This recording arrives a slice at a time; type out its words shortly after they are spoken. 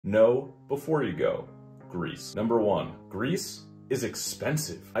know before you go. Greece. Number 1, Greece is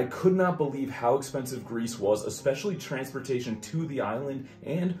expensive. I could not believe how expensive Greece was, especially transportation to the island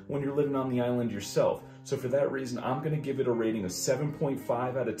and when you're living on the island yourself. So for that reason, I'm gonna give it a rating of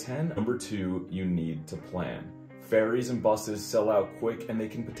 7.5 out of 10. Number 2, you need to plan. Ferries and buses sell out quick and they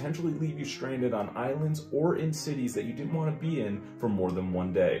can potentially leave you stranded on islands or in cities that you didn't want to be in for more than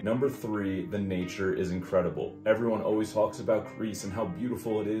one day. Number 3, the nature is incredible. Everyone always talks about Greece and how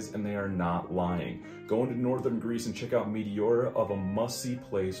beautiful it is, and they are not lying. Go into northern Greece and check out Meteora of a must-see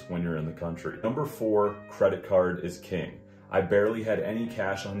place when you're in the country. Number 4, credit card is king. I barely had any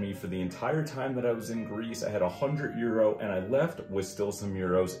cash on me for the entire time that I was in Greece. I had €100 and I left with still some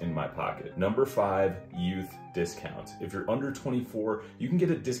euros in my pocket. Number 5, youth discount. If you're under 24, you can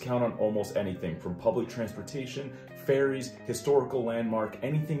get a discount on almost anything from public transportation, ferries, historical landmark,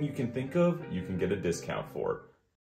 anything you can think of, you can get a discount for.